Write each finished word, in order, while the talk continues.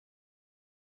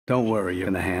Don't worry, you're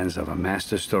in the hands of a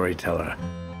master storyteller.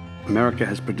 America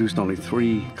has produced only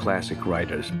 3 classic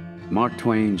writers: Mark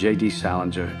Twain, J.D.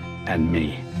 Salinger, and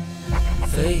me.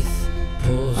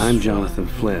 I'm Jonathan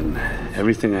Flynn.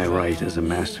 Everything I write is a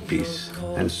masterpiece.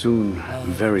 And soon,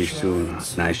 very soon,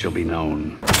 I shall be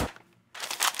known.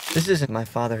 This isn't my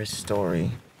father's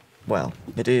story. Well,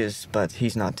 it is, but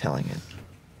he's not telling it.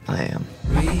 I am.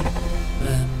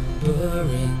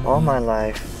 All my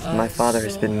life, my father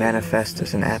has been manifest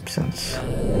as an absence.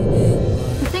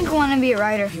 I think I want to be a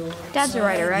writer. Dad's a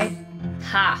writer, right?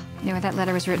 Ha! You know where that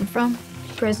letter was written from?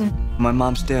 Prison. My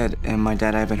mom's dead, and my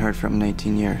dad I haven't heard from in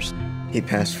 18 years. He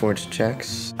passed forged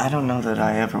checks. I don't know that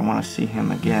I ever want to see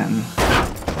him again.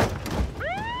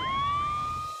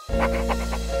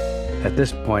 At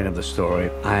this point of the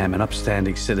story, I am an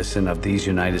upstanding citizen of these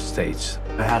United States.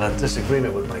 I had a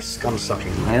disagreement with my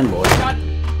scum-sucking landlord. Shut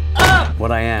up!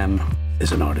 What I am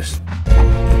is an artist.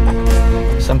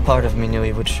 Some part of me knew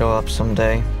he would show up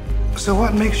someday. So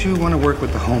what makes you want to work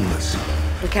with the homeless?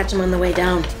 We catch him on the way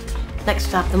down. Next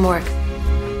stop, the morgue.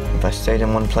 If I stayed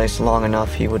in one place long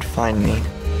enough, he would find me.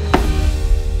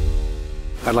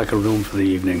 I'd like a room for the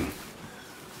evening.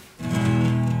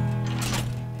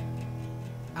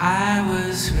 I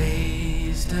was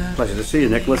raised up. Pleasure to see you,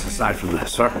 Nicholas, aside from the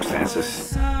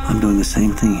circumstances. I'm doing the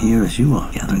same thing here as you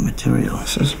are, gathering material.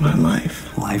 This is my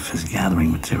life. Life is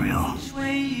gathering material.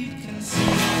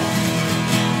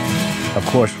 Of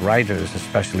course, writers,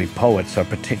 especially poets, are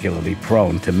particularly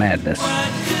prone to madness.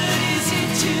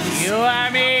 You are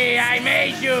me, I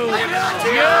made you. I am not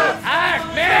you. You are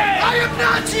me. I am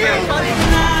not you.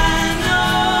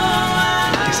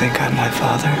 Do you think I'm my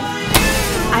father?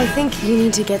 I think you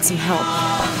need to get some help.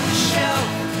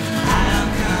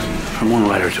 From one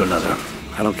writer to another.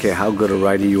 I don't care how good a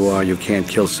writer you are, you can't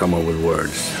kill someone with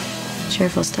words.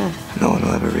 Cheerful stuff. No one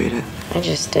will ever read it. I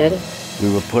just did. We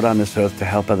were put on this earth to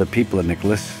help other people,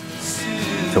 Nicholas.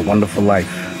 It's a wonderful life.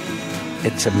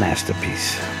 It's a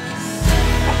masterpiece.